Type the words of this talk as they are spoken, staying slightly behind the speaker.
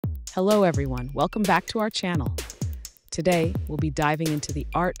Hello everyone, welcome back to our channel. Today, we'll be diving into the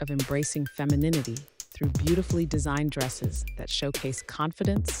art of embracing femininity through beautifully designed dresses that showcase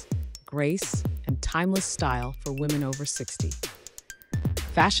confidence, grace, and timeless style for women over 60.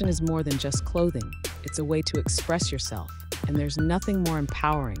 Fashion is more than just clothing, it's a way to express yourself, and there's nothing more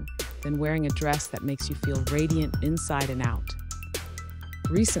empowering than wearing a dress that makes you feel radiant inside and out.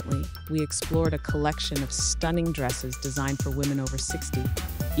 Recently, we explored a collection of stunning dresses designed for women over 60,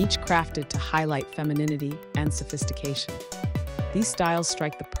 each crafted to highlight femininity and sophistication. These styles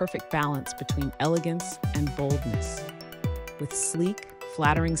strike the perfect balance between elegance and boldness. With sleek,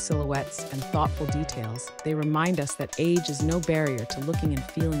 flattering silhouettes and thoughtful details, they remind us that age is no barrier to looking and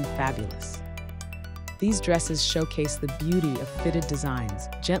feeling fabulous. These dresses showcase the beauty of fitted designs,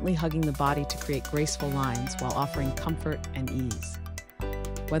 gently hugging the body to create graceful lines while offering comfort and ease.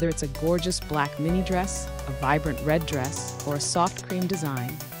 Whether it's a gorgeous black mini dress, a vibrant red dress, or a soft cream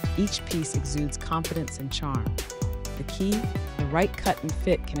design, each piece exudes confidence and charm. The key, the right cut and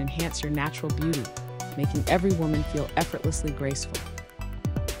fit can enhance your natural beauty, making every woman feel effortlessly graceful.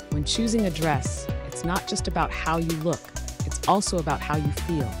 When choosing a dress, it's not just about how you look, it's also about how you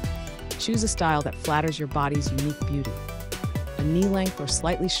feel. Choose a style that flatters your body's unique beauty. A knee-length or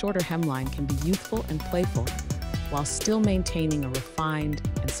slightly shorter hemline can be youthful and playful, while still maintaining a refined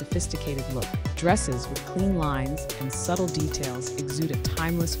and sophisticated look. Dresses with clean lines and subtle details exude a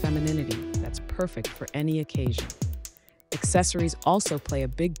timeless femininity that's perfect for any occasion. Accessories also play a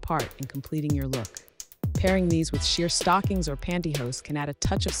big part in completing your look. Pairing these with sheer stockings or pantyhose can add a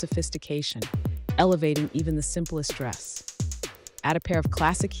touch of sophistication, elevating even the simplest dress. Add a pair of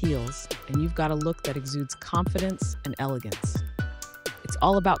classic heels, and you've got a look that exudes confidence and elegance. It's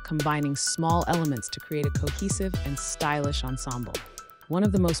all about combining small elements to create a cohesive and stylish ensemble. One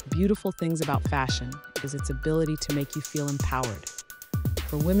of the most beautiful things about fashion is its ability to make you feel empowered.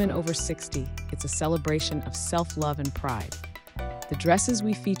 For women over 60, it's a celebration of self-love and pride. The dresses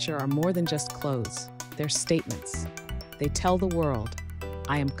we feature are more than just clothes, they're statements. They tell the world,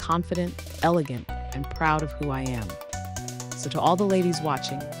 I am confident, elegant, and proud of who I am. So to all the ladies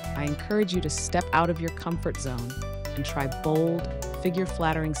watching, I encourage you to step out of your comfort zone and try bold,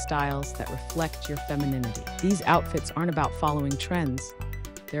 figure-flattering styles that reflect your femininity. These outfits aren't about following trends.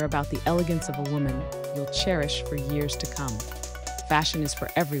 They're about the elegance of a woman you'll cherish for years to come. Fashion is for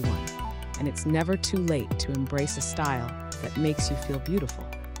everyone, and it's never too late to embrace a style that makes you feel beautiful.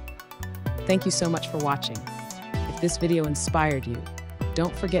 Thank you so much for watching. If this video inspired you,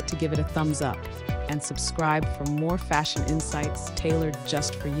 don't forget to give it a thumbs up and subscribe for more fashion insights tailored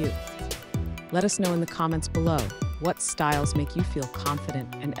just for you. Let us know in the comments below what styles make you feel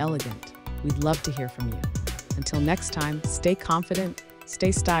confident and elegant. We'd love to hear from you. Until next time, stay confident,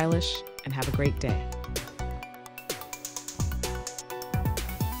 stay stylish, and have a great day.